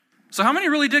So how many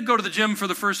really did go to the gym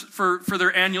for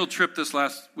their annual trip this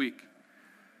last week?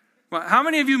 Well, how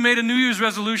many of you made a New Year's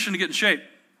resolution to get in shape?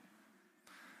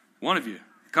 One of you.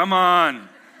 Come on.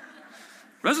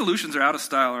 Resolutions are out of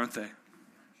style, aren't they?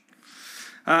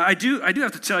 I do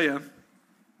have to tell you,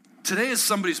 today is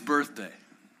somebody's birthday.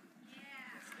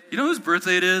 You know whose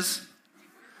birthday it is?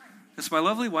 It's my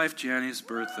lovely wife, Janny's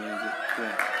birthday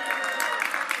today.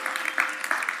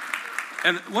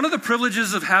 And one of the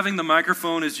privileges of having the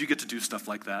microphone is you get to do stuff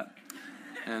like that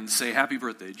and say, happy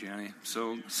birthday, Janny.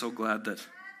 So glad that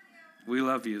we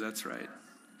love you. That's right.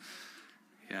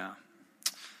 Yeah.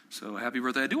 So happy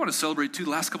birthday. I do want to celebrate, too,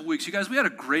 the last couple weeks. You guys, we had a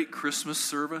great Christmas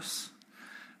service.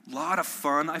 A lot of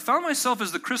fun. I found myself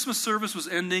as the Christmas service was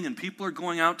ending and people are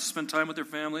going out to spend time with their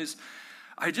families,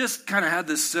 I just kind of had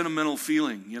this sentimental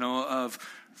feeling, of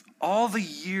all the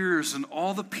years and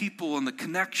all the people and the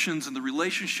connections and the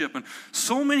relationship and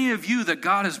so many of you that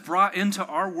God has brought into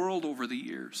our world over the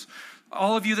years.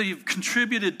 All of you that you've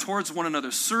contributed towards one another,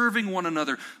 serving one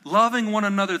another, loving one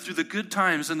another through the good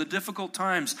times and the difficult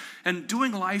times, and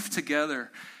doing life together.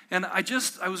 And I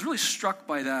was really struck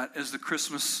by that as the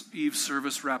Christmas Eve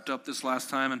service wrapped up this last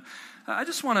time. And I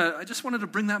just wanted to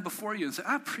bring that before you and say,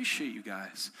 I appreciate you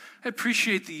guys. I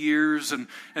appreciate the years and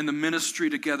the ministry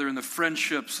together and the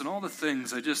friendships and all the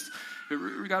things.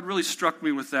 God really struck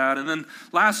me with that. And then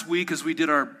last week as we did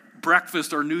our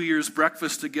breakfast, our New Year's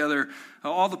breakfast together,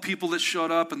 all the people that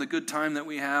showed up and the good time that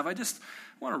we have, I just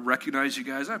want to recognize you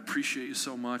guys. I appreciate you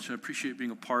so much. I appreciate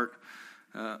being a part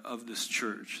of this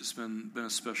church. It's been a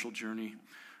special journey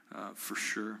for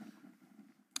sure.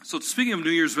 So speaking of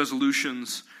New Year's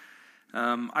resolutions,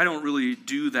 I don't really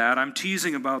do that. I'm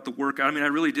teasing about the workout. I mean, I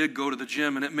really did go to the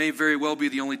gym, and it may very well be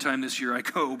the only time this year I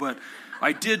go, but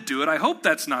I did do it. I hope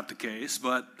that's not the case,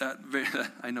 but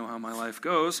I know how my life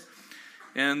goes.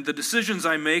 And the decisions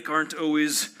I make aren't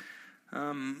always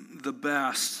the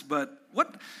best. But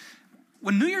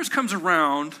when New Year's comes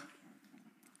around,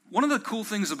 one of the cool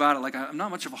things about it, I'm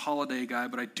not much of a holiday guy,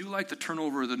 but I do like the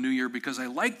turnover of the new year because I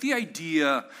like the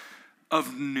idea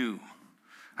of new.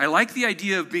 I like the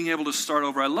idea of being able to start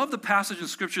over. I love the passage in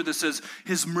Scripture that says,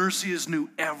 His mercy is new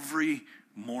every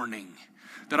morning.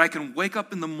 That I can wake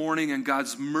up in the morning and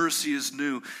God's mercy is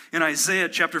new. In Isaiah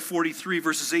chapter 43,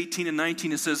 verses 18 and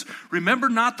 19, it says, Remember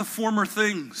not the former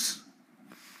things,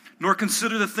 nor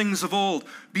consider the things of old.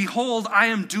 Behold, I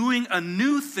am doing a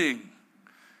new thing.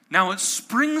 Now it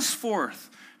springs forth.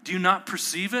 Do you not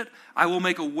perceive it? I will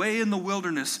make a way in the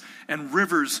wilderness and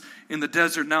rivers in the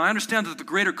desert. Now, I understand that the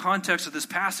greater context of this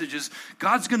passage is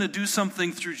God's going to do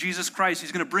something through Jesus Christ.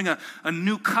 He's going to bring a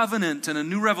new covenant and a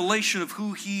new revelation of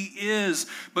who He is.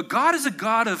 But God is a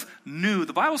God of new.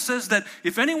 The Bible says that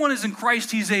if anyone is in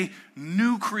Christ, he's a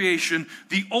new creation.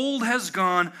 The old has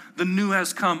gone, the new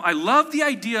has come. I love the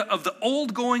idea of the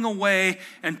old going away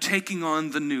and taking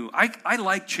on the new. I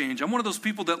like change. I'm one of those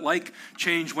people that like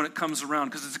change when it comes around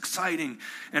because it's exciting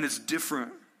and it's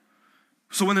different.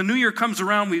 So when the new year comes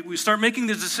around, we start making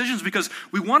these decisions because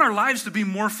we want our lives to be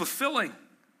more fulfilling.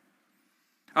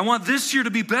 I want this year to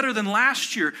be better than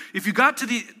last year. If you got to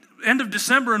the end of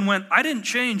December and went, I didn't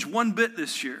change one bit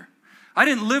this year. I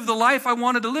didn't live the life I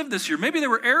wanted to live this year. Maybe there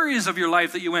were areas of your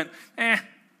life that you went,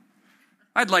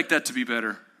 I'd like that to be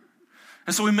better.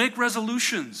 And so we make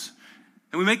resolutions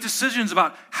and we make decisions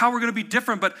about how we're going to be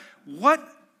different. But what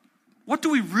do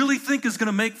we really think is going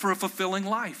to make for a fulfilling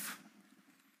life?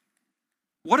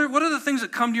 What are the things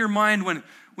that come to your mind when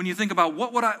you think about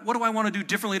what do I want to do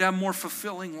differently to have a more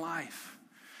fulfilling life?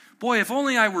 Boy, if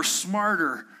only I were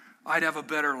smarter, I'd have a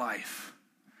better life.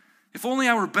 If only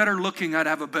I were better looking, I'd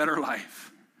have a better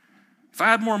life. If I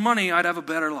had more money, I'd have a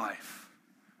better life.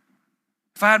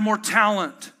 If I had more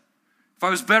talent, if I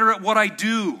was better at what I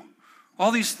do, all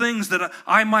these things that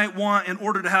I might want in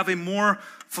order to have a more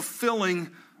fulfilling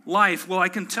life. Well, I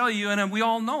can tell you, and we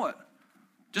all know it,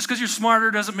 just because you're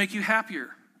smarter doesn't make you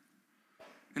happier.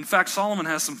 In fact, Solomon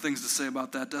has some things to say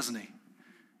about that, doesn't he?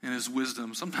 In his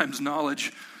wisdom. Sometimes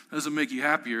knowledge doesn't make you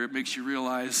happier. It makes you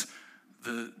realize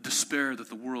the despair that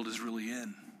the world is really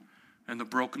in and the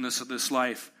brokenness of this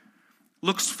life.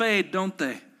 Looks fade, don't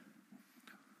they?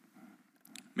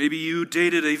 Maybe you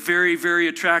dated a very, very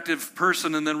attractive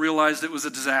person and then realized it was a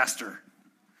disaster.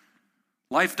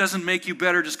 Life doesn't make you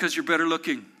better just because you're better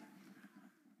looking.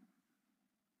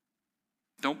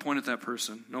 Don't point at that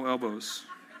person. No elbows.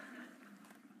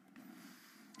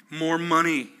 More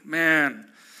money. Man,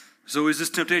 there's always this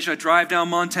temptation. I drive down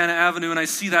Montana Avenue and I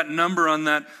see that number on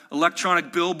that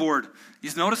electronic billboard.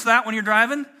 You notice that when you're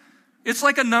driving? It's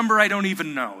like a number I don't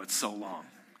even know. It's so long.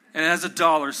 And it has a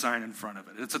dollar sign in front of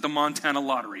it. It's at the Montana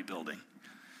Lottery building.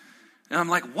 And I'm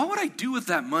like, what would I do with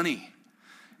that money?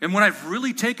 And when I've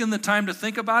really taken the time to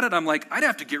think about it, I'm like, I'd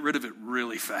have to get rid of it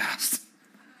really fast.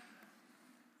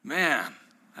 Man,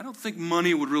 I don't think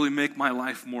money would really make my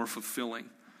life more fulfilling.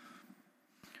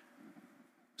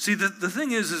 See, the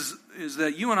thing is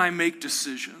that you and I make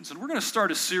decisions. And we're going to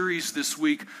start a series this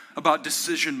week about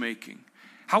decision making.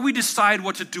 How we decide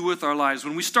what to do with our lives.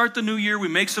 When we start the new year, we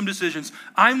make some decisions.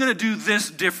 I'm going to do this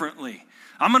differently.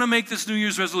 I'm going to make this New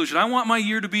Year's resolution. I want my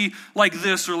year to be like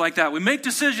this or like that. We make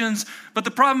decisions, but the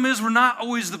problem is we're not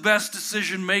always the best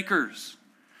decision makers.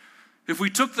 If we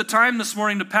took the time this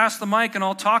morning to pass the mic and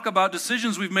all talk about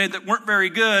decisions we've made that weren't very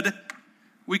good,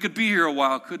 we could be here a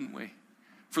while, couldn't we?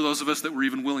 For those of us that were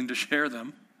even willing to share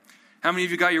them. How many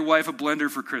of you got your wife a blender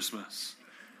for Christmas?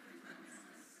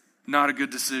 Not a good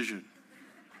decision.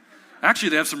 Actually,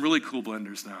 they have some really cool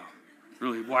blenders now.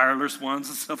 Really wireless ones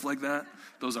and stuff like that.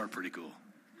 Those are pretty cool.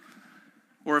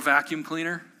 Or a vacuum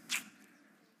cleaner?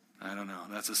 I don't know.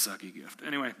 That's a sucky gift.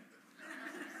 Anyway.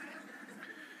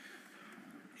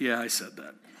 Yeah, I said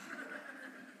that.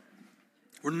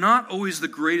 We're not always the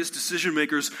greatest decision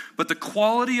makers, but the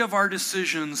quality of our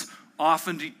decisions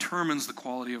often determines the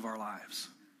quality of our lives.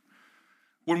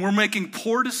 When we're making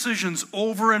poor decisions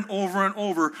over and over and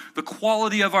over, the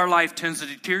quality of our life tends to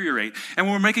deteriorate. And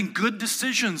when we're making good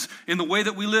decisions in the way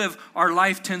that we live, our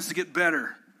life tends to get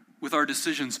better with our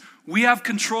decisions. We have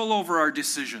control over our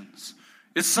decisions.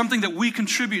 It's something that we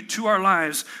contribute to our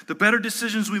lives. The better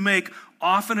decisions we make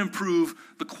often improve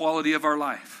the quality of our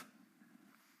life.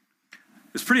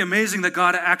 It's pretty amazing that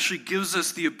God actually gives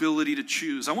us the ability to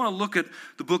choose. I want to look at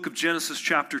the book of Genesis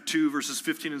chapter 2, verses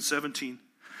 15 and 17.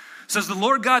 It says, the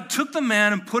Lord God took the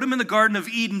man and put him in the Garden of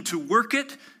Eden to work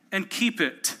it and keep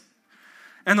it.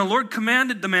 And the Lord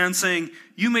commanded the man, saying,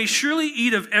 you may surely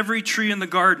eat of every tree in the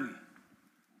garden.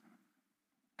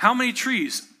 How many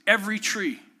trees? Every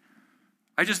tree.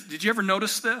 Did you ever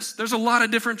notice this? There's a lot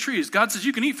of different trees. God says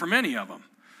you can eat from any of them.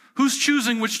 Who's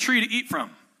choosing which tree to eat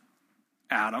from?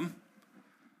 Adam.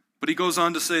 But he goes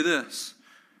on to say this.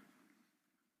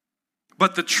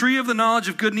 But the tree of the knowledge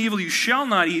of good and evil you shall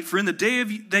not eat, for in the day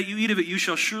that you eat of it, you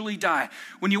shall surely die.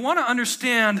 When you want to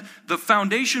understand the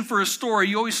foundation for a story,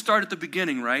 you always start at the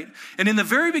beginning, right? And in the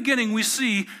very beginning, we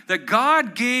see that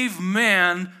God gave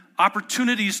man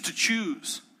opportunities to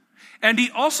choose. And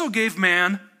he also gave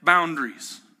man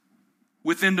boundaries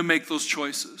within to make those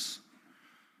choices.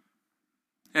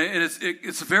 And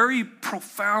it's very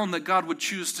profound that God would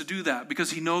choose to do that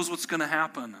because he knows what's going to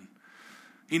happen. And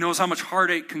he knows how much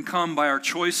heartache can come by our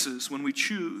choices when we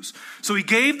choose. So he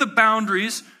gave the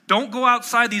boundaries. Don't go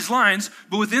outside these lines.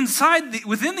 But within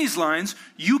these lines,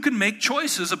 you can make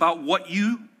choices about what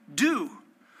you do.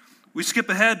 We skip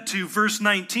ahead to verse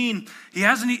 19. He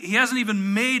hasn't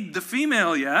even made the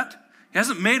female yet. He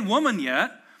hasn't made woman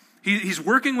yet. He's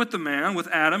working with the man, with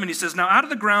Adam, and he says, now out of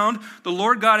the ground the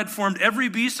Lord God had formed every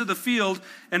beast of the field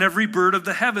and every bird of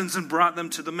the heavens and brought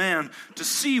them to the man to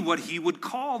see what he would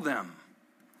call them.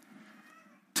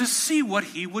 To see what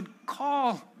he would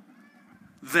call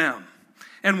them.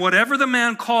 And whatever the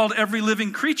man called every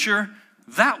living creature,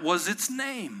 that was its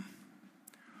name.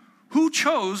 Who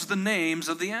chose the names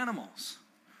of the animals?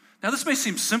 Now, this may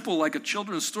seem simple like a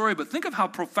children's story, but think of how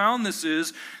profound this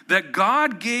is that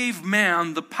God gave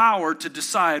man the power to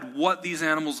decide what these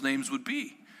animals' names would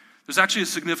be. There's actually a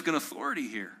significant authority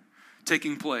here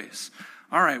taking place.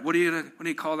 All right, what do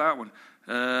you call that one?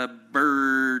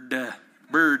 Bird.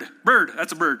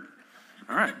 That's a bird.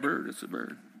 All right, bird, it's a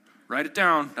bird. Write it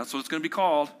down. That's what it's going to be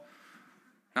called.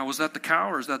 Now, was that the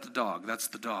cow or is that the dog? That's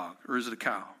the dog. Or is it a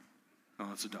cow? No,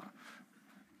 it's a dog.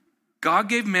 God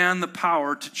gave man the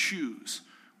power to choose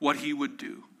what he would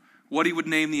do, what he would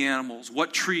name the animals,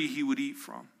 what tree he would eat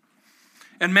from.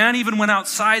 And man even went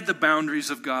outside the boundaries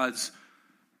of God's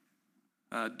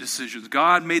decisions.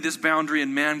 God made this boundary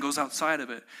and man goes outside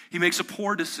of it. He makes a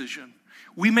poor decision.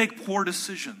 We make poor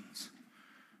decisions.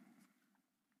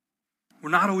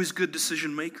 We're not always good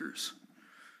decision makers.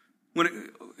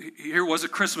 Here was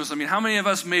at Christmas. I mean, how many of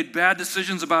us made bad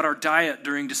decisions about our diet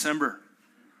during December?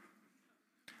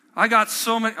 I got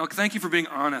so many. Oh, thank you for being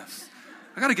honest.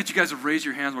 I got to get you guys to raise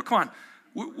your hands more. Come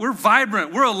on. We're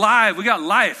vibrant. We're alive. We got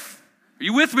life. Are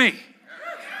you with me?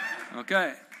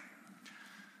 Okay.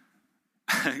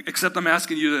 Except I'm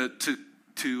asking you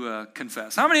to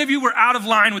confess. How many of you were out of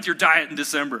line with your diet in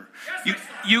December?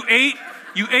 You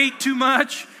ate too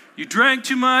much. You drank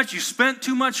too much. You spent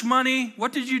too much money.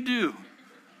 What did you do?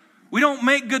 We don't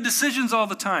make good decisions all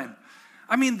the time.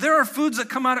 I mean, there are foods that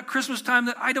come out at Christmas time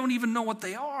that I don't even know what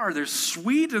they are. They're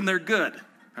sweet and they're good,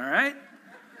 all right?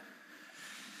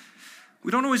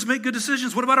 We don't always make good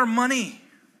decisions. What about our money?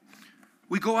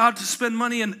 we go out to spend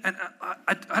money, and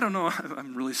I don't know,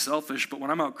 I'm really selfish, but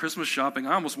when I'm out Christmas shopping,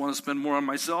 I almost want to spend more on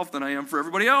myself than I am for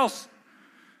everybody else.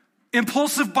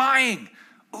 Impulsive buying.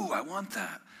 Oh, I want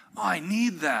that. Oh, I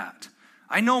need that.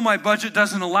 I know my budget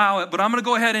doesn't allow it, but I'm going to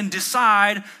go ahead and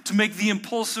decide to make the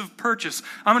impulsive purchase.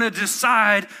 I'm going to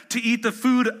decide to eat the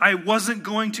food I wasn't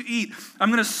going to eat. I'm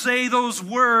going to say those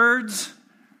words,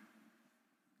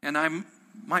 and I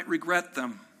might regret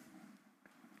them.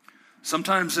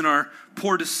 Sometimes in our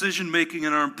poor decision-making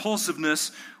and our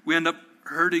impulsiveness, we end up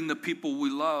hurting the people we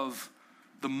love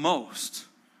the most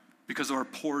because of our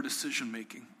poor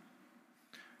decision-making.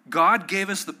 God gave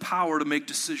us the power to make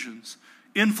decisions,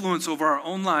 influence over our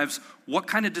own lives. What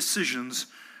kind of decisions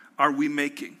are we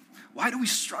making? Why do we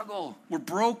struggle? We're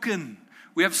broken.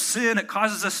 We have sin. It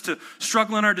causes us to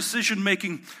struggle in our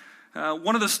decision-making.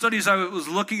 One of the studies I was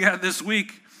looking at this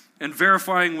week and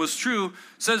verifying was true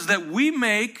says that we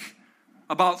make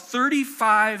about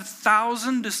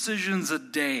 35,000 decisions a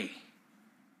day.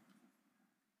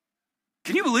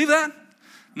 Can you believe that?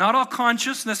 Not all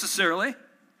conscious necessarily.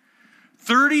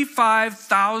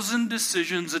 35,000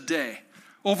 decisions a day.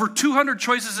 Over 200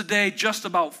 choices a day just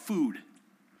about food.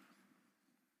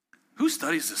 Who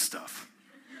studies this stuff?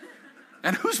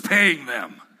 And who's paying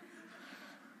them?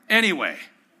 Anyway,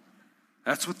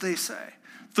 that's what they say.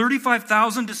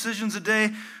 35,000 decisions a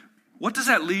day. What does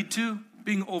that lead to?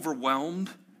 Being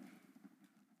overwhelmed.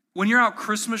 When you're out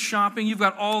Christmas shopping, you've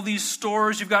got all these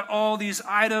stores, you've got all these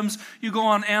items, you go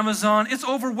on Amazon, it's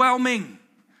overwhelming.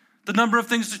 The number of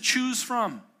things to choose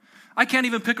from. I can't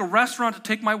even pick a restaurant to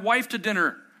take my wife to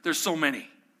dinner. There's so many.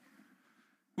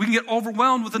 We can get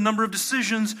overwhelmed with the number of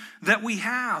decisions that we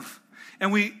have.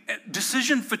 And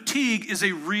decision fatigue is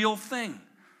a real thing.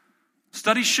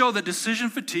 Studies show that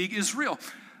decision fatigue is real.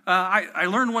 I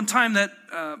learned one time that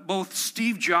both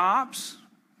Steve Jobs,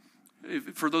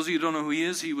 for those of you who don't know who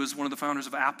he was one of the founders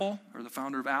of Apple, or the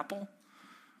founder of Apple,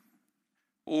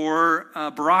 or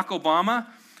Barack Obama,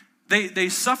 They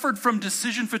suffered from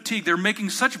decision fatigue. They're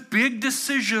making such big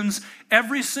decisions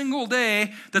every single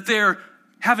day that they're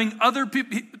having other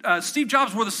people. Steve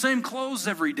Jobs wore the same clothes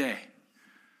every day.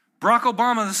 Barack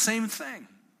Obama, the same thing.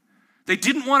 They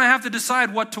didn't want to have to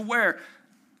decide what to wear.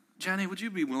 Jenny, would you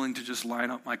be willing to just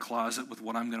line up my closet with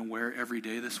what I'm going to wear every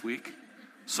day this week?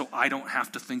 So I don't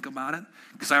have to think about it,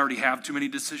 because I already have too many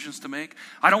decisions to make.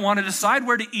 I don't want to decide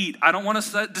where to eat. I don't want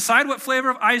to decide what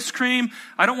flavor of ice cream.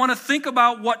 I don't want to think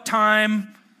about what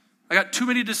time. I got too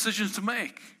many decisions to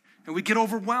make, and we get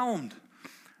overwhelmed.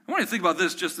 I want you to think about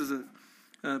this just as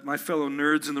my fellow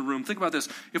nerds in the room. Think about this.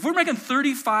 If we're making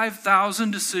 35,000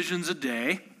 decisions a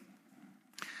day,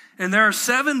 and there are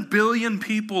 7 billion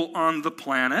people on the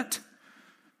planet,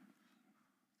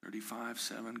 35,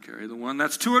 7, carry the 1.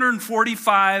 That's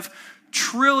 245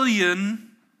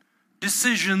 trillion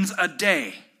decisions a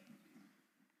day.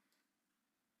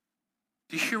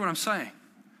 Do you hear what I'm saying?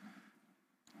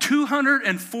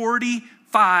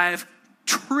 245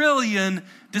 trillion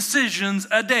decisions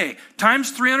a day. Times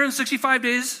 365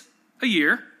 days a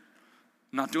year.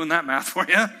 I'm not doing that math for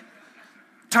you.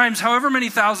 Times however many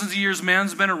thousands of years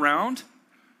man's been around.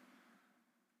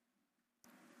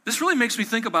 This really makes me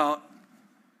think about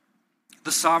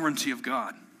the sovereignty of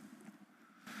God.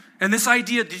 And this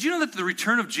idea, did you know that the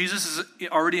return of Jesus is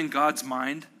already in God's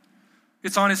mind?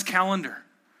 It's on his calendar.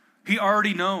 He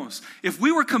already knows. If we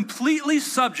were completely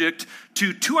subject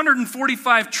to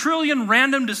 245 trillion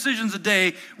random decisions a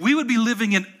day, we would be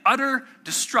living in utter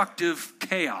destructive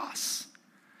chaos.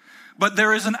 But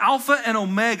there is an Alpha and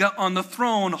Omega on the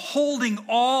throne, holding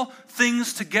all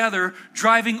things together,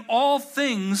 driving all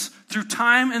things through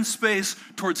time and space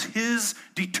towards his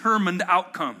determined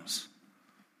outcomes.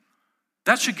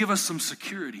 That should give us some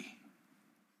security.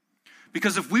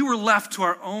 Because if we were left to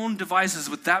our own devices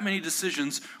with that many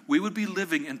decisions, we would be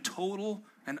living in total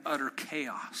and utter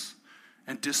chaos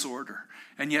and disorder.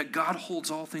 And yet God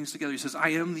holds all things together. He says, I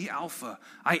am the Alpha,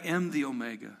 I am the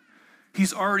Omega.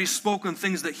 He's already spoken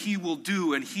things that he will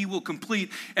do and he will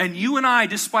complete. And you and I,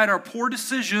 despite our poor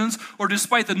decisions, or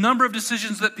despite the number of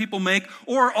decisions that people make,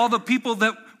 or all the people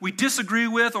that we disagree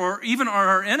with, or even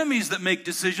our enemies that make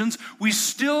decisions, we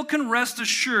still can rest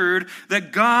assured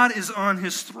that God is on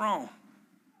his throne,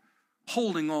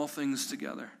 holding all things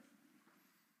together.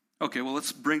 Okay, well,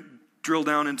 let's drill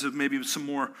down into maybe some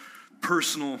more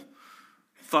personal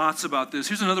thoughts about this.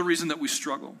 Here's another reason that we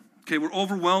struggle. Okay, we're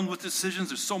overwhelmed with decisions.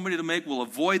 There's so many to make. We'll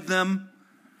avoid them.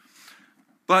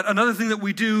 But another thing that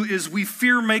we do is we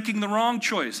fear making the wrong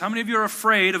choice. How many of you are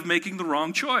afraid of making the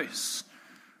wrong choice?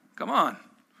 Come on.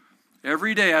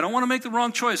 Every day, I don't want to make the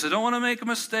wrong choice. I don't want to make a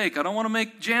mistake. I don't want to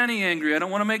make Janie angry. I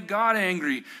don't want to make God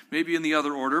angry. Maybe in the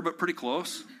other order, but pretty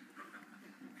close.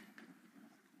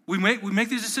 We make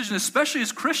these decisions, especially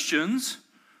as Christians.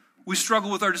 We struggle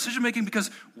with our decision making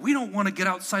because we don't want to get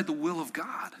outside the will of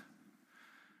God.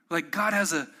 Like God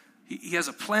has He has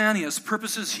a plan. He has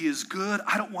purposes. He is good.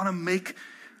 I don't want to make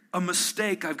a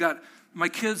mistake. I've got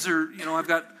I've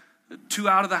got 2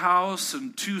 out of the house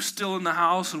and 2 still in the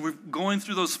house, and we're going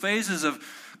through those phases of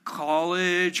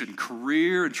college and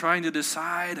career and trying to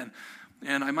decide,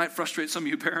 and I might frustrate some of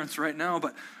you parents right now,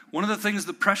 but one of the things,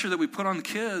 the pressure that we put on the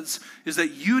kids is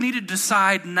that you need to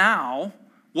decide now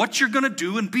what you're going to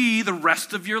do and be the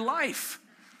rest of your life.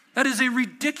 That is a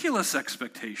ridiculous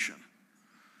expectation.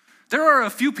 There are a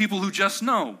few people who just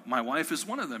know. My wife is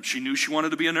one of them. She knew she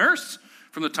wanted to be a nurse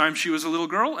from the time she was a little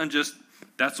girl, and just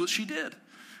that's what she did.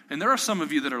 And there are some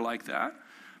of you that are like that.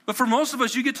 But for most of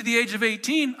us, you get to the age of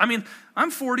 18. I mean,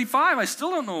 I'm 45. I still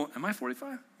don't know. Am I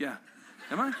 45? Yeah.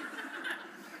 Am I?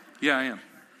 Yeah, I am.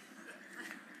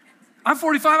 I'm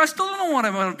 45. I still don't know what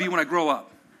I want to be when I grow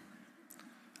up.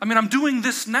 I mean, I'm doing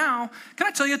this now. Can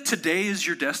I tell you, today is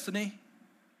your destiny?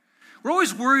 We're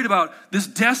always worried about this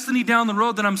destiny down the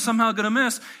road that I'm somehow going to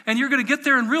miss. And you're going to get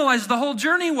there and realize the whole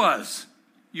journey was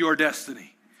your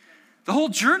destiny. The whole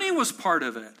journey was part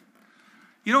of it.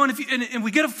 You know, and we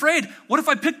get afraid. What if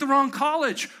I pick the wrong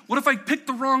college? What if I pick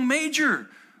the wrong major?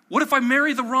 What if I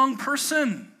marry the wrong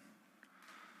person?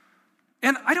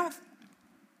 And I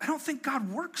don't think God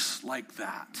works like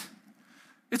that.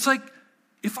 It's like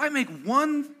if I make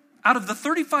one out of the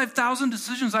 35,000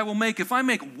 decisions I will make, if I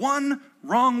make one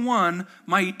wrong one,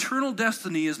 my eternal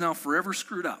destiny is now forever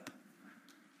screwed up.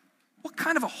 What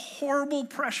kind of a horrible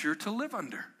pressure to live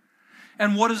under?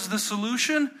 And what is the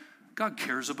solution? God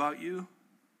cares about you.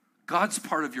 God's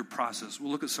part of your process.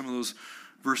 We'll look at some of those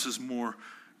verses more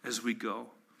as we go.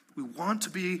 We want to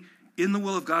be in the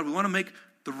will of God. We want to make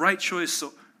the right choice.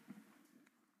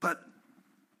 But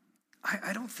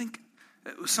I don't think,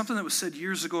 it was something that was said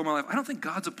years ago in my life, I don't think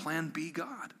God's a plan B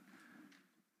God.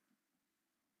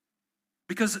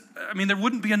 Because, I mean, there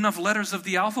wouldn't be enough letters of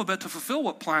the alphabet to fulfill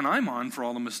what plan I'm on for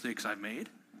all the mistakes I've made.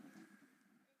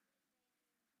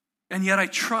 And yet I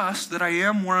trust that I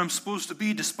am where I'm supposed to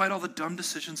be despite all the dumb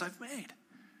decisions I've made.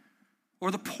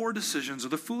 Or the poor decisions or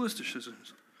the foolish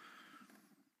decisions.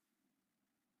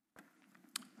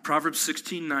 Proverbs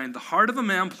 16:9, the heart of a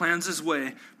man plans his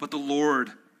way, but the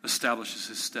Lord establishes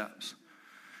his steps.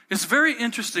 It's very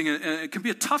interesting, and it can be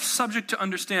a tough subject to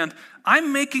understand.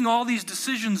 I'm making all these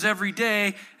decisions every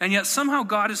day, and yet somehow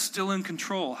God is still in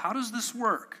control. How does this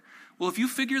work? Well, if you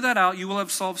figure that out, you will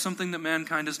have solved something that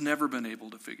mankind has never been able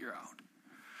to figure out.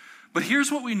 But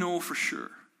here's what we know for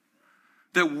sure.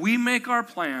 That we make our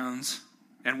plans,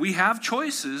 and we have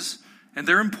choices, and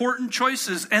they're important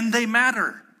choices, and they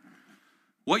matter.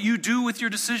 What you do with your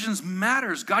decisions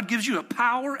matters. God gives you a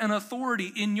power and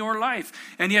authority in your life,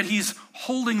 and yet He's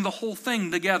holding the whole thing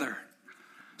together.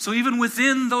 So even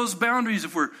within those boundaries,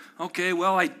 if we're, okay,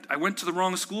 well, I went to the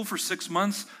wrong school for 6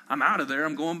 months, I'm out of there,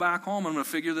 I'm going back home, I'm going to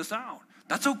figure this out.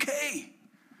 That's okay.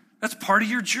 That's part of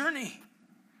your journey.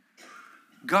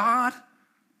 God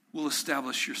will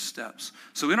establish your steps.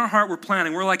 So in our heart, we're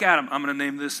planning. We're like Adam. I'm going to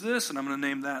name this, and I'm going to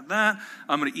name that.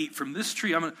 I'm going to eat from this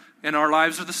tree. And our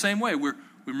lives are the same way. We're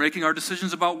making our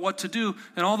decisions about what to do,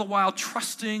 and all the while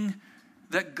trusting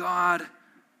that God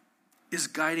is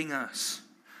guiding us.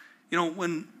 You know,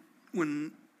 when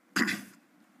we're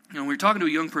talking to a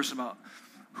young person about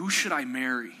who should I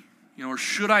marry, or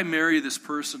should I marry this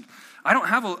person, I don't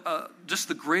have just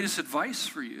the greatest advice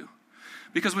for you.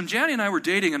 Because when Janie and I were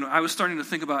dating, and I was starting to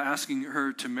think about asking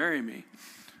her to marry me,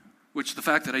 which the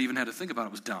fact that I even had to think about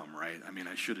it was dumb, right? I mean,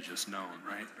 I should have just known,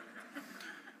 right?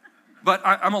 But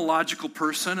I'm a logical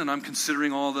person, and I'm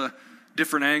considering all the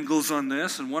different angles on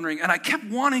this and wondering, and I kept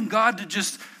wanting God to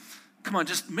just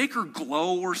make her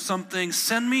glow or something.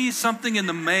 Send me something in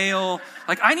the mail.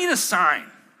 Like, I need a sign.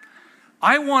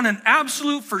 I want an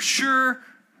absolute for sure,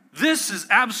 this is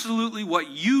absolutely what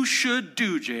you should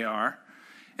do, JR.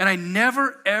 And I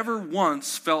never, ever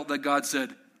once felt that God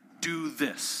said, do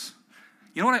this.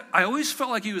 You know what? I always felt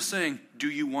like He was saying, do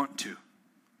you want to?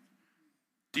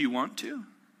 Do you want to?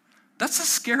 That's a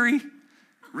scary,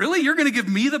 really? You're going to give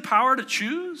me the power to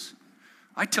choose?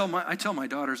 I tell my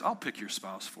daughters, I'll pick your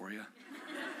spouse for you.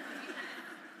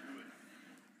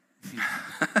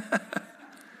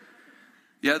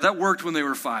 Yeah, that worked when they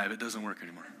were 5. It doesn't work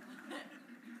anymore.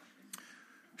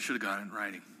 Should have got it in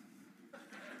writing.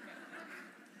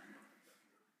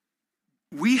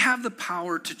 we have the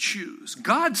power to choose.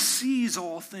 God sees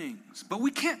all things, but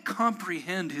we can't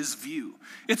comprehend his view.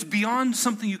 It's beyond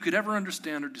something you could ever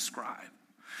understand or describe.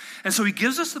 And so he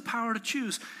gives us the power to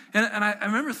choose. And I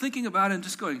remember thinking about it and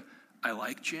just going, I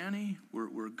like Jani.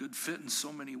 We're a good fit in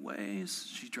so many ways.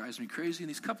 She drives me crazy in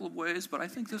these couple of ways, but I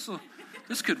think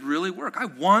this could really work. I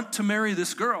want to marry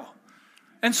this girl.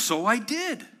 And so I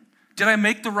did. Did I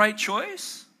make the right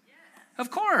choice? Yeah. Of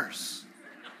course.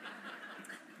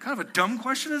 Kind of a dumb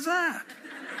question is that?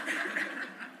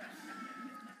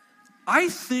 I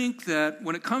think that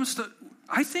when it comes to,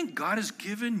 I think God has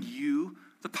given you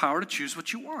the power to choose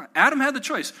what you want. Adam had the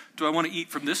choice. Do I want to eat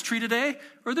from this tree today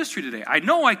or this tree today? I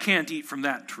know I can't eat from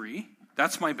that tree.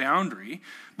 That's my boundary.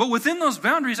 But within those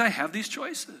boundaries, I have these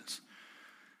choices.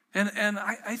 And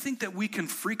I think that we can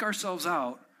freak ourselves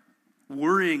out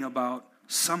worrying about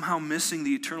somehow missing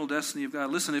the eternal destiny of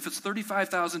God. Listen, if it's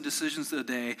 35,000 decisions a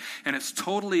day and it's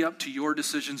totally up to your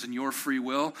decisions and your free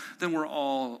will, then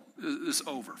it's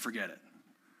over. Forget it.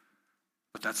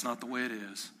 But that's not the way it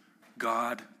is.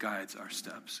 God guides our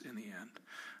steps in the end.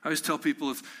 I always tell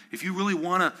people, if you really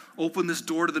want to open this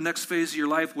door to the next phase of your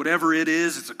life, whatever it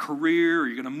is, it's a career, or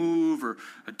you're going to move, or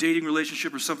a dating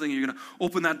relationship or something, you're going to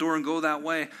open that door and go that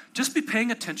way, just be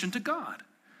paying attention to God.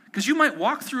 Because you might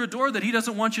walk through a door that he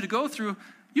doesn't want you to go through.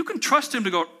 You can trust him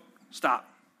to go, stop.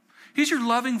 He's your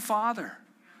loving father.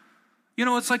 You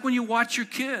know, it's like when you watch your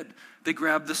kid. They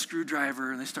grab the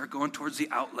screwdriver and they start going towards the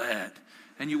outlet.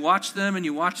 And you watch them and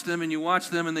you watch them and you watch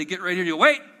them and they get ready and you go,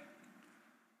 wait,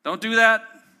 don't do that.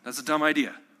 That's a dumb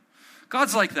idea.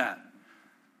 God's like that.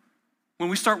 When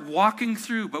we start walking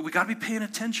through, but we got to be paying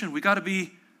attention. We got to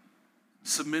be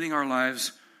submitting our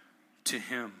lives to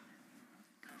him.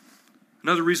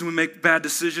 Another reason we make bad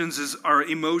decisions is our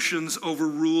emotions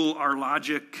overrule our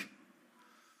logic.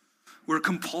 We're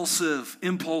compulsive,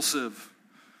 impulsive.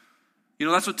 You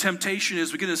know, that's what temptation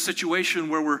is. We get in a situation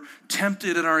where we're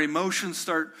tempted and our emotions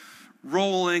start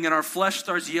rolling and our flesh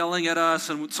starts yelling at us.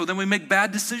 And so then we make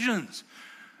bad decisions.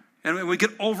 And we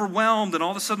get overwhelmed and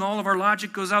all of a sudden all of our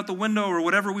logic goes out the window, or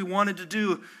whatever we wanted to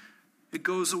do, it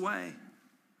goes away.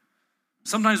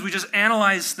 Sometimes we just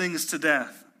analyze things to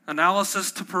death.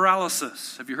 Analysis to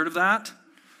paralysis. Have you heard of that?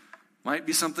 Might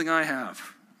be something I have.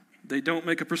 They don't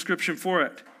make a prescription for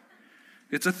it.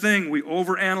 It's a thing. We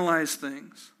overanalyze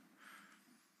things.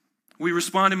 We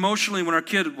respond emotionally when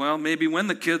maybe when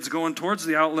the kid's going towards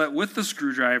the outlet with the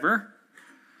screwdriver,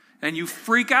 and you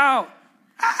freak out.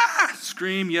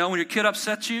 Scream, yell when your kid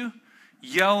upsets you.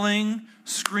 Yelling,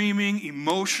 screaming,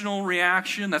 emotional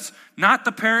reaction. That's not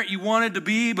the parent you wanted to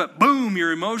be, but boom,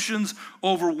 your emotions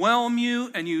overwhelm you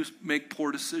and you make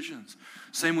poor decisions.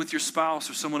 Same with your spouse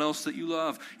or someone else that you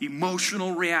love.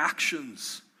 Emotional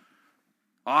reactions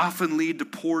often lead to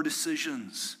poor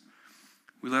decisions.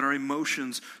 We let our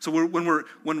emotions. So when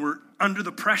we're under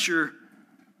the pressure,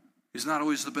 is not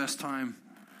always the best time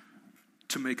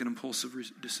to make an impulsive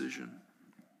decision.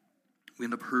 We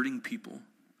end up hurting people.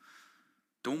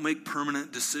 Don't make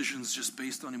permanent decisions just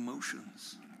based on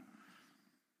emotions.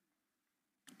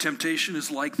 Temptation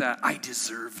is like that. I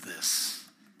deserve this.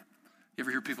 You ever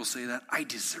hear people say that? I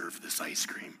deserve this ice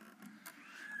cream.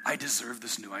 I deserve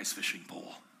this new ice fishing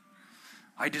pole.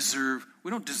 We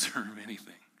don't deserve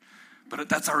anything. But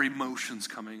that's our emotions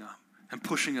coming up and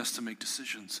pushing us to make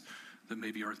decisions that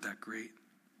maybe aren't that great.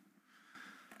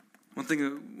 One thing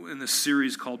in this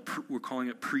series we're calling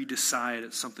it Pre-Decide.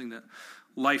 It's something that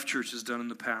Life Church has done in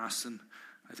the past, and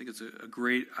I think it's a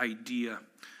great idea.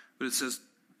 But it says,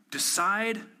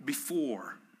 decide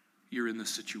before you're in this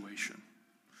situation.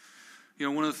 You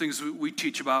know, one of the things we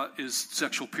teach about is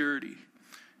sexual purity.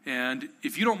 And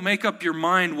if you don't make up your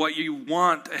mind what you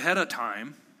want ahead of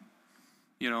time,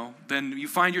 you know, then you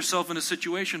find yourself in a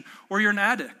situation, or you're an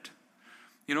addict.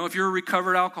 You know, if you're a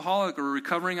recovered alcoholic or a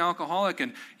recovering alcoholic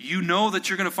and you know that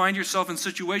you're going to find yourself in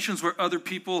situations where other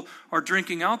people are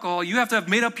drinking alcohol, you have to have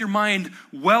made up your mind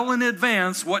well in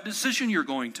advance what decision you're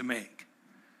going to make.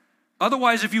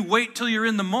 Otherwise, if you wait till you're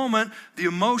in the moment, the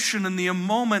emotion in the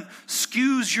moment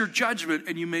skews your judgment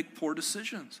and you make poor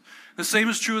decisions. The same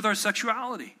is true with our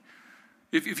sexuality.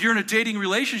 If you're in a dating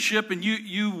relationship and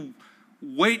you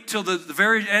wait till the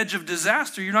very edge of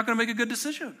disaster, you're not going to make a good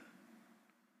decision.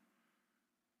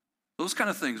 Those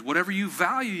kind of things. Whatever you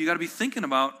value, you got to be thinking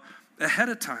about ahead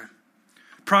of time.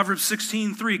 Proverbs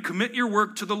 16:3, commit your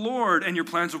work to the Lord and your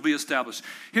plans will be established.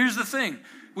 Here's the thing.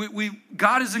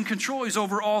 God is in control. He's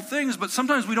over all things, but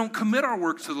sometimes we don't commit our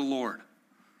work to the Lord.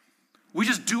 We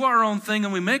just do our own thing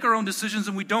and we make our own decisions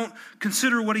and we don't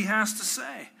consider what he has to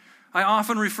say. I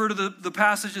often refer to the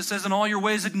passage that says, in all your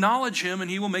ways acknowledge him and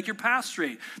he will make your path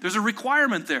straight. There's a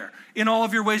requirement there. In all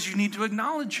of your ways you need to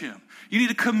acknowledge him. You need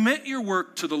to commit your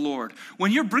work to the Lord.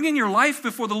 When you're bringing your life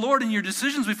before the Lord and your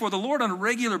decisions before the Lord on a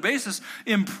regular basis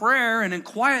in prayer and in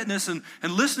quietness and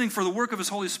listening for the work of his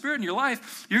Holy Spirit in your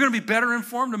life, you're going to be better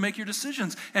informed to make your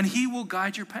decisions, and he will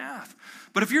guide your path.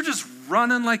 But if you're just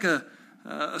running like a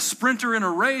sprinter in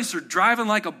a race or driving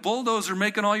like a bulldozer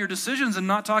making all your decisions and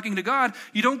not talking to God,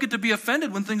 you don't get to be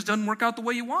offended when things don't work out the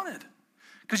way you wanted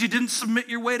because you didn't submit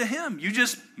your way to him. You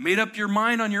just made up your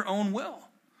mind on your own will.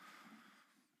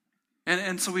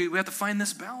 And so we have to find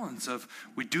this balance of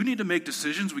we do need to make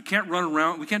decisions. We can't run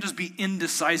around. We can't just be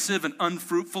indecisive and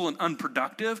unfruitful and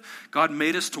unproductive. God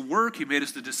made us to work. He made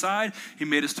us to decide. He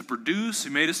made us to produce. He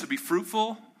made us to be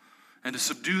fruitful and to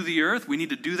subdue the earth. We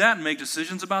need to do that and make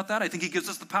decisions about that. I think he gives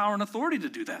us the power and authority to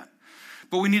do that.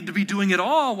 But we need to be doing it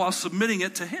all while submitting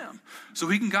it to him so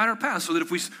he can guide our path, so that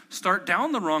if we start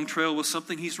down the wrong trail with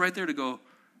something, he's right there to go,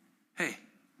 hey,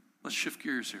 let's shift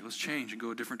gears here. Let's change and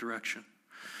go a different direction.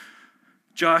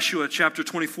 Joshua chapter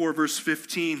 24, verse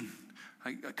 15.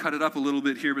 I cut it up a little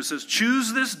bit here, but it says,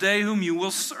 choose this day whom you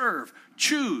will serve.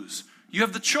 Choose. You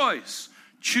have the choice.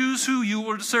 Choose who you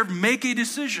will serve. Make a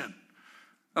decision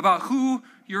about who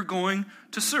you're going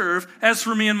to serve. As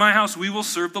for me and my house, we will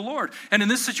serve the Lord. And in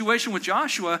this situation with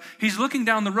Joshua, he's looking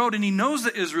down the road and he knows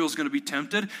that Israel's going to be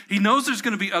tempted. He knows there's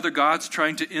going to be other gods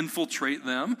trying to infiltrate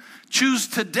them. Choose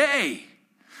today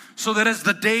so that as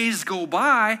the days go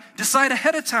by, decide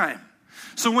ahead of time.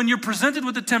 So when you're presented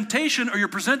with a temptation or you're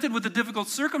presented with a difficult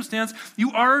circumstance,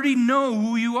 you already know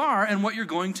who you are and what you're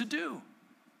going to do.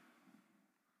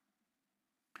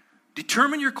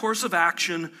 Determine your course of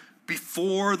action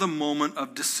before the moment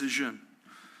of decision.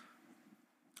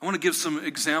 I want to give some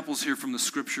examples here from the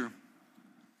scripture.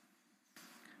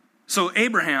 So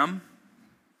Abraham,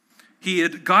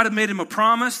 God had made him a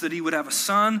promise that he would have a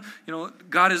son.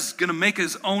 God is going to make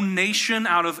his own nation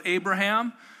out of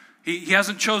Abraham. He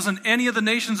hasn't chosen any of the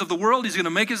nations of the world. He's going to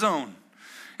make his own.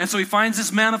 And so he finds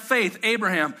this man of faith,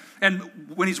 Abraham. And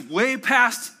when he's way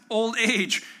past old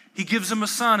age, he gives him a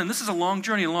son. And this is a long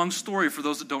journey, a long story for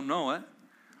those that don't know it.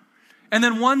 And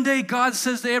then one day God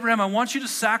says to Abraham, I want you to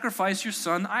sacrifice your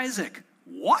son Isaac.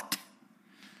 What?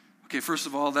 Okay, first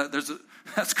of all,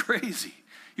 that's crazy.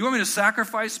 You want me to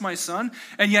sacrifice my son?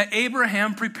 And yet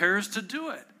Abraham prepares to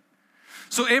do it.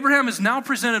 So Abraham is now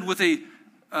presented with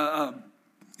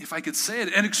if I could say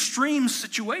it, an extreme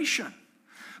situation.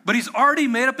 But he's already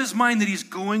made up his mind that he's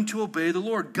going to obey the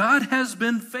Lord. God has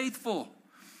been faithful.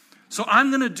 So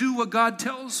I'm going to do what God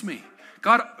tells me.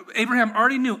 Abraham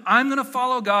already knew, I'm going to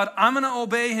follow God. I'm going to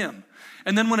obey him.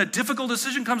 And then when a difficult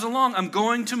decision comes along, I'm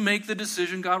going to make the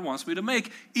decision God wants me to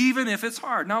make, even if it's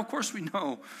hard. Now, of course, we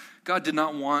know God did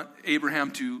not want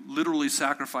Abraham to literally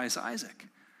sacrifice Isaac.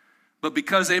 But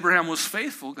because Abraham was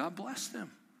faithful, God blessed him.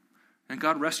 And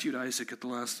God rescued Isaac at the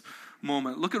last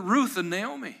moment. Look at Ruth and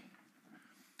Naomi.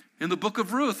 In the book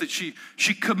of Ruth, that she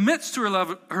commits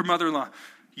to her mother-in-law.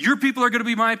 Your people are going to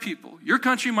be my people. Your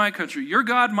country, my country. Your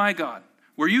God, my God.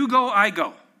 Where you go, I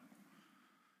go.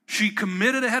 She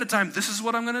committed ahead of time. This is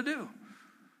what I'm going to do.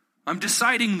 I'm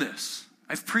deciding this.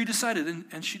 I've pre-decided.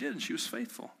 And she did. And she was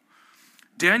faithful.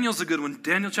 Daniel's a good one.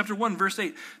 Daniel chapter 1, verse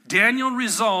 8. Daniel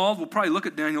resolved, we'll probably look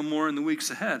at Daniel more in the weeks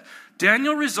ahead.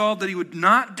 Daniel resolved that he would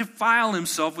not defile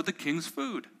himself with the king's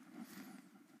food.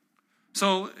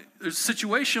 So there's a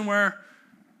situation where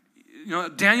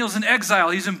Daniel's in exile.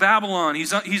 He's in Babylon.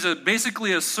 He's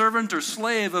basically a servant or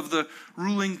slave of the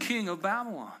ruling king of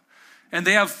Babylon. And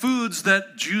they have foods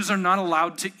that Jews are not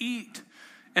allowed to eat.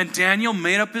 And Daniel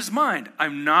made up his mind.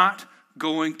 I'm not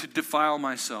going to defile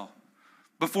myself.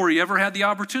 Before he ever had the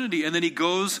opportunity. And then he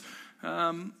goes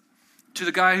to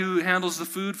the guy who handles the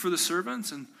food for the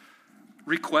servants and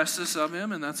requests this of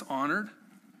him, and that's honored.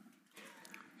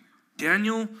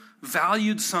 Daniel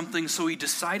valued something, so he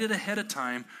decided ahead of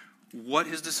time what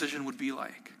his decision would be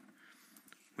like.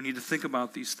 We need to think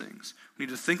about these things. We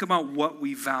need to think about what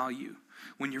we value.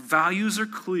 When your values are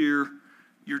clear,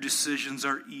 your decisions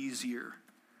are easier.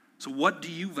 So what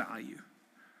do you value?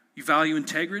 You value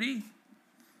integrity?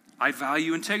 I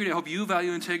value integrity. I hope you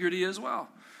value integrity as well.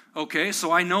 Okay,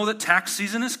 so I know that tax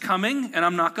season is coming and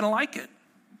I'm not going to like it.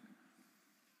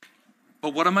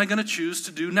 But what am I going to choose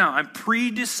to do now? I'm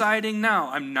pre-deciding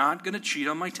now. I'm not going to cheat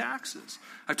on my taxes.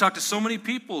 I've talked to so many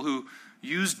people who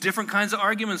use different kinds of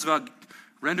arguments about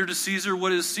render to Caesar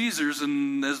what is Caesar's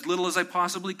and as little as I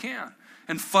possibly can.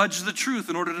 And fudge the truth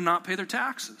in order to not pay their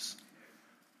taxes.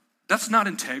 That's not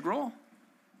integral.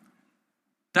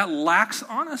 That lacks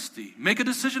honesty. Make a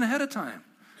decision ahead of time.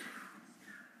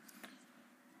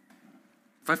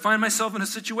 If I find myself in a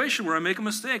situation where I make a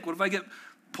mistake, what if I get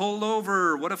pulled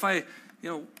over? What if I,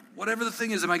 whatever the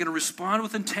thing is, am I going to respond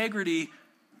with integrity?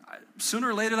 Sooner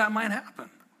or later that might happen.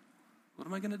 What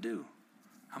am I going to do?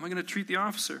 How am I going to treat the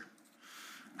officer?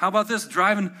 How about this?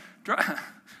 Driving.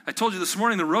 I told you this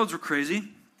morning the roads were crazy.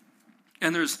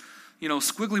 And there's,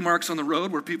 squiggly marks on the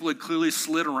road where people had clearly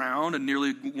slid around and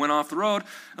nearly went off the road.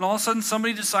 And all of a sudden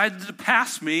somebody decided to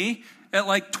pass me at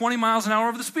like 20 miles an hour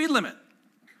over the speed limit.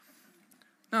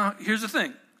 Now, here's the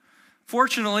thing.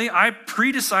 Fortunately, I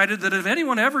pre-decided that if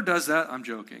anyone ever does that, I'm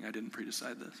joking, I didn't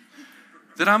pre-decide this,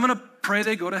 that I'm going to pray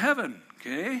they go to heaven,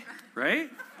 okay? Right?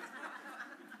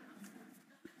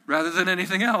 Rather than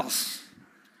anything else.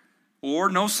 Or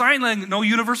no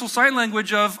universal sign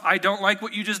language of, I don't like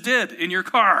what you just did in your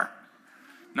car.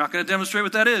 Not going to demonstrate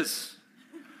what that is.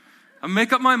 I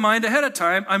make up my mind ahead of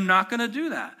time, I'm not going to do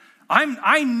that.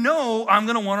 I know I'm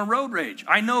going to want to road rage.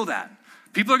 I know that.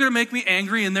 People are going to make me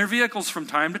angry in their vehicles from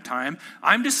time to time.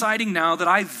 I'm deciding now that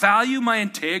I value my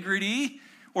integrity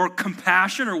or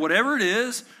compassion or whatever it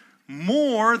is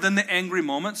more than the angry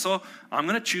moment. So I'm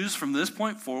going to choose from this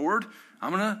point forward,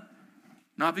 I'm going to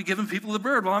not be giving people the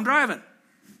bird while I'm driving.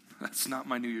 That's not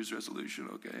my New Year's resolution,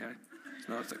 okay? It's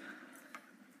not a thing.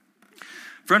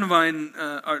 A friend of mine,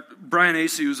 Brian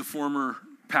Acey, who's a former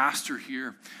pastor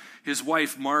here, his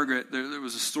wife, Margaret, there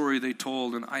was a story they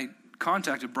told, and I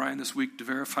contacted Brian this week to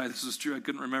verify this is true. I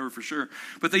couldn't remember for sure.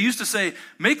 But they used to say,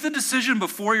 make the decision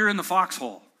before you're in the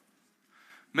foxhole.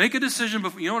 Make a decision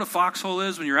before. You know what a foxhole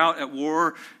is? When you're out at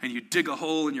war and you dig a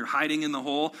hole and you're hiding in the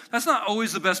hole. That's not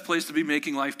always the best place to be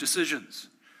making life decisions.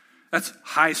 That's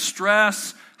high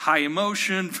stress, high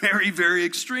emotion, very, very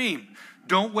extreme.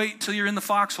 Don't wait till you're in the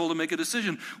foxhole to make a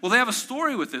decision. Well, they have a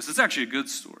story with this. It's actually a good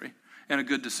story and a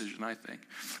good decision, I think.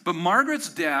 But Margaret's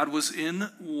dad was in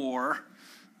war.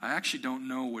 I actually don't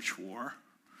know which war.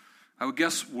 I would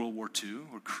guess World War II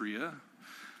or Korea.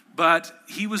 But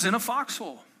he was in a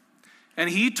foxhole. And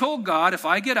he told God, if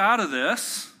I get out of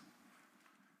this,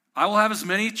 I will have as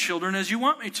many children as you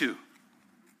want me to.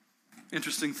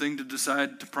 Interesting thing to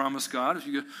decide to promise God.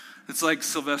 It's like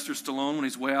Sylvester Stallone when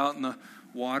he's way out in the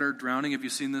water drowning. Have you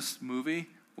seen this movie?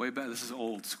 Way back. This is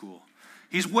old school.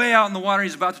 He's way out in the water.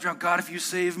 He's about to drown. God, if you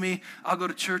save me, I'll go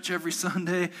to church every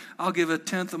Sunday. I'll give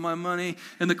 1/10 of my money.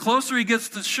 And the closer he gets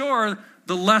to shore,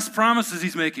 the less promises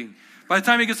he's making. By the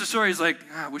time he gets to shore, he's like,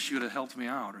 I wish you would have helped me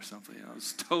out or something.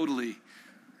 It's totally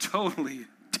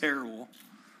terrible.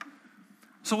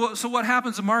 So what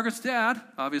happens to Margaret's dad?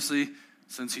 Obviously,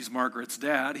 since he's Margaret's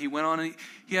dad, he went on and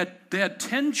they had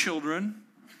 10 children.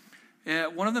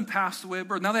 One of them passed away at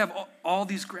birth. Now they have all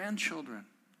these grandchildren.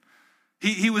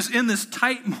 He was in this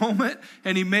tight moment,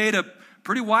 and he made a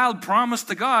pretty wild promise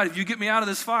to God. If you get me out of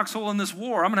this foxhole in this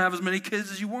war, I'm going to have as many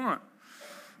kids as you want.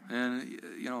 And,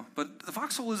 but the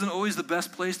foxhole isn't always the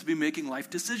best place to be making life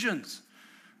decisions.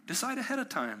 Decide ahead of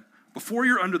time, before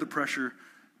you're under the pressure,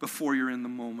 before you're in the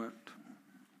moment.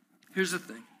 Here's the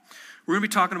thing. We're going to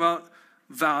be talking about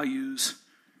values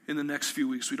in the next few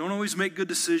weeks. We don't always make good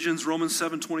decisions. Romans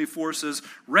 7:24 says,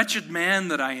 wretched man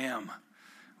that I am.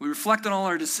 We reflect on all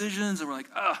our decisions and we're like,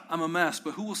 I'm a mess,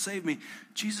 but who will save me?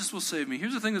 Jesus will save me.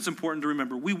 Here's the thing that's important to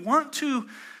remember. We want to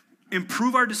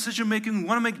improve our decision making. We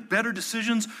want to make better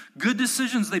decisions. Good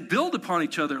decisions, they build upon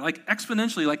each other like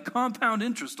exponentially, like compound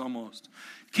interest almost.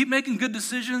 Keep making good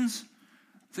decisions.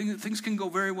 Things can go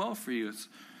very well for you.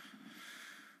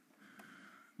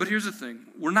 But here's the thing.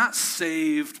 We're not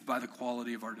saved by the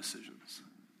quality of our decisions.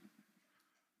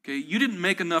 Okay, you didn't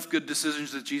make enough good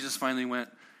decisions that Jesus finally went,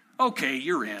 okay,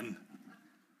 you're in.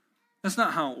 That's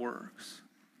not how it works.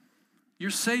 You're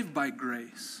saved by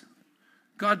grace.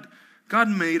 God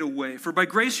made a way. For by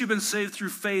grace you've been saved through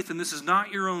faith, and this is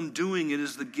not your own doing, it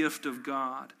is the gift of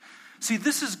God. See,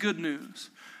 this is good news.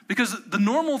 Because the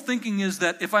normal thinking is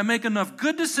that if I make enough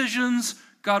good decisions,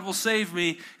 God will save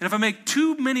me. And if I make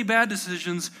too many bad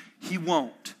decisions, he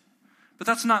won't. But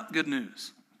that's not good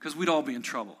news, because we'd all be in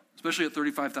trouble, especially at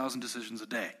 35,000 decisions a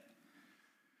day.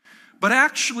 But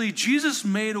actually, Jesus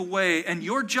made a way, and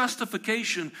your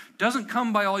justification doesn't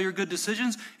come by all your good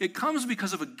decisions. It comes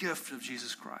because of a gift of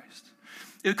Jesus Christ.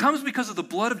 It comes because of the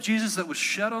blood of Jesus that was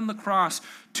shed on the cross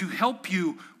to help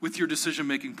you with your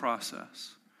decision-making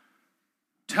process,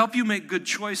 to help you make good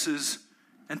choices,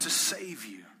 and to save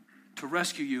you, to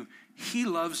rescue you. He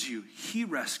loves you. He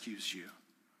rescues you.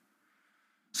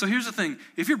 So here's the thing.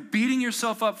 If you're beating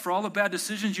yourself up for all the bad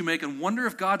decisions you make and wonder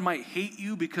if God might hate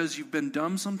you because you've been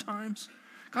dumb sometimes,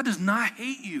 God does not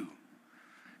hate you.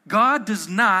 God does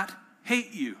not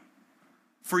hate you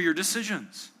for your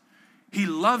decisions. He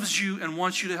loves you and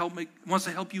wants to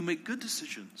help you make good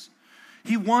decisions.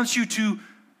 He wants you to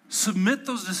Submit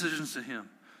those decisions to him.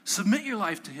 Submit your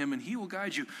life to him, and he will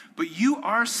guide you. But you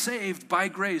are saved by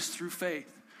grace through faith.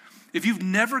 If you've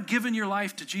never given your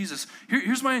life to Jesus,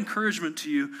 here's my encouragement to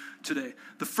you today.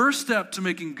 The first step to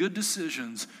making good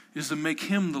decisions is to make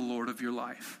him the Lord of your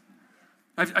life.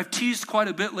 I've teased quite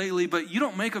a bit lately, but you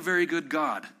don't make a very good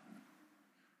God.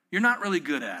 You're not really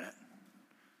good at it.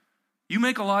 You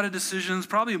make a lot of decisions,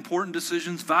 probably important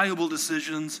decisions, valuable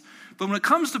decisions, but when it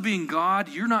comes to being God,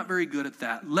 you're not very good at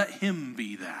that. Let him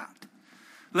be that.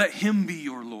 Let him be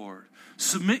your Lord.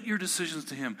 Submit your decisions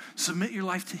to him. Submit your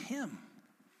life to him.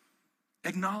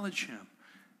 Acknowledge him,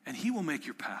 and he will make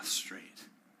your path straight.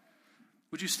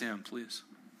 Would you stand, please?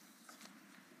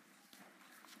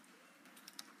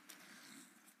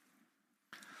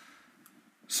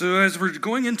 So as we're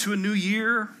going into a new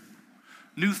year,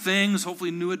 new things,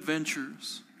 hopefully new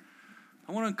adventures,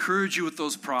 I want to encourage you with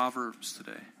those proverbs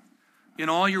today. In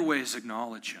all your ways,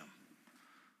 acknowledge him.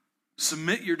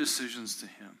 Submit your decisions to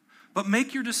him. But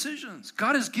make your decisions.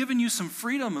 God has given you some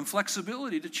freedom and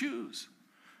flexibility to choose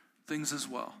things as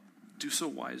well. Do so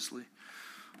wisely.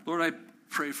 Lord, I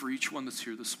pray for each one that's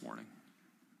here this morning.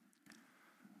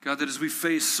 God, that as we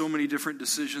face so many different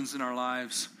decisions in our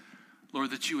lives, Lord,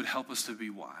 that you would help us to be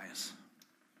wise.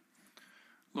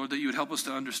 Lord, that you would help us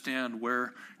to understand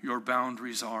where your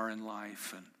boundaries are in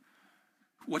life and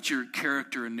what your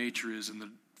character and nature is in the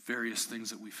various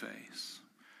things that we face.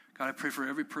 God, I pray for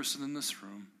every person in this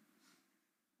room,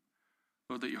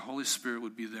 Lord, that your Holy Spirit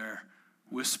would be there,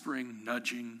 whispering,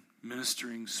 nudging,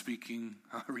 ministering, speaking,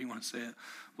 however you want to say it,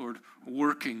 Lord,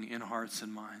 working in hearts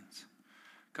and minds.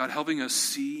 God, helping us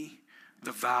see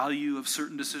the value of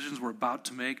certain decisions we're about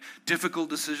to make, difficult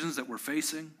decisions that we're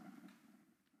facing.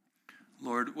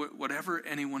 Lord, whatever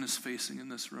anyone is facing in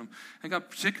this room, and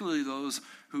God, particularly those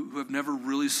who have never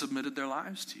really submitted their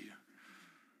lives to you,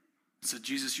 said,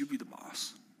 Jesus, you be the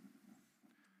boss.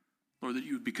 Lord, that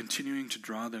you would be continuing to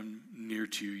draw them near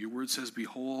to you. Your word says,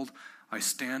 behold, I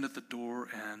stand at the door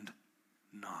and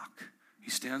knock. He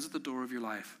stands at the door of your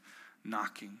life,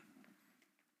 knocking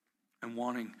and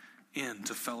wanting in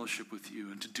to fellowship with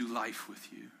you and to do life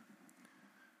with you.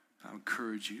 I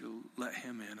encourage you to let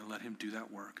him in and let him do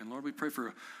that work. And Lord, we pray for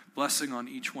a blessing on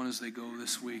each one as they go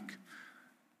this week,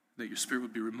 that your Spirit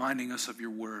would be reminding us of your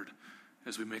word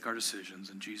as we make our decisions.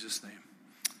 In Jesus' name,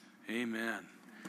 amen.